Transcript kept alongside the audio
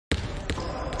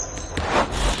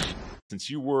since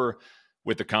you were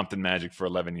with the Compton Magic for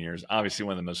 11 years, obviously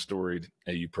one of the most storied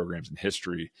AU programs in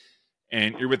history,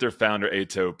 and you're with their founder,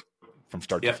 Etop, from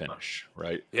start to Yep. finish,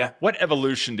 right? Yeah. What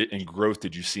evolution and growth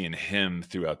did you see in him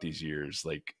throughout these years,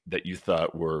 like that you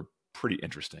thought were pretty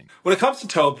interesting? When it comes to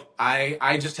Tope,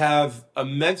 I just have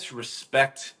immense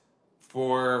respect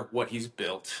for what he's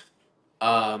built.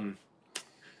 Um,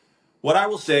 what I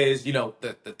will say is,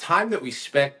 the time that we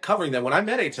spent covering them, when I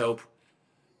met Atope,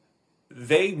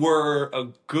 they were a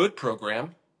good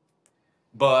program,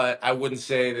 but I wouldn't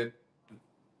say that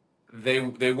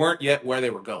they weren't yet where they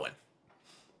were going.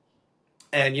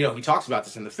 And, he talks about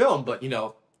this in the film, but,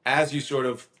 as you sort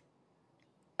of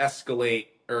escalate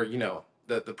or,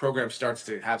 the program starts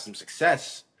to have some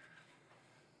success,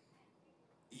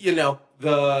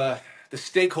 the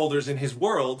stakeholders in his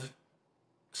world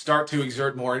start to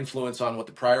exert more influence on what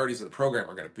the priorities of the program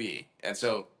are going to be. And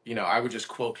so, I would just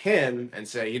quote him and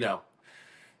say,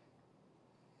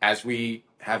 as we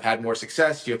have had more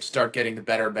success, you have to start getting the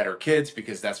better and better kids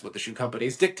because that's what the shoe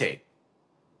companies dictate.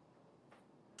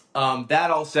 That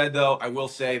all said, though, I will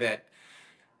say that,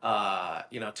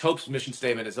 Tope's mission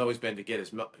statement has always been to get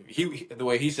the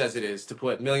way he says it is to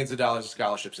put millions of dollars of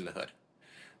scholarships in the hood.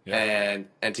 Yeah.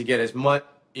 And to get as much,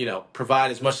 provide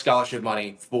as much scholarship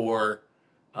money for,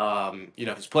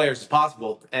 his players as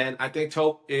possible. And I think I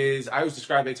always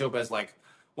describe Tope as like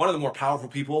one of the more powerful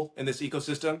people in this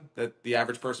ecosystem that the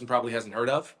average person probably hasn't heard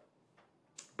of.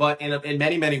 But in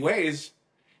many, many ways,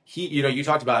 you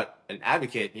talked about an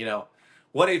advocate,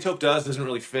 what Tope does doesn't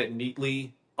really fit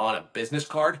neatly on a business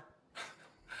card.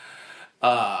 There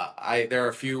are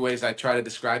a few ways I try to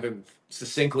describe him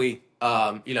succinctly.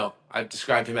 I've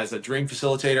described him as a dream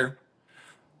facilitator.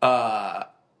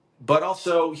 But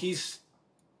also he's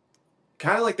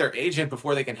kind of like their agent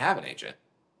before they can have an agent.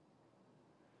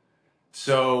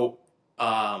 So,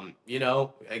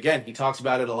 again, he talks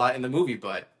about it a lot in the movie,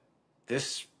 but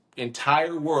this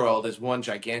entire world is one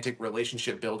gigantic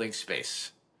relationship building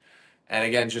space. And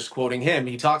again, just quoting him,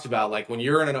 he talks about like when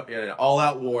you're in an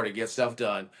all-out war to get stuff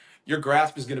done, your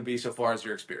grasp is going to be so far as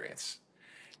your experience.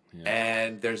 Yeah.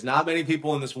 And there's not many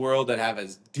people in this world that have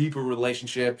as deeper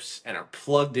relationships and are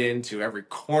plugged into every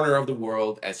corner of the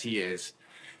world as he is.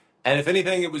 And if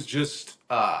anything, it was just,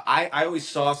 I always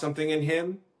saw something in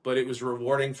him, but it was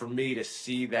rewarding for me to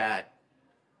see that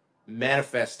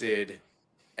manifested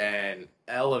and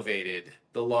elevated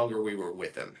the longer we were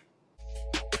with him.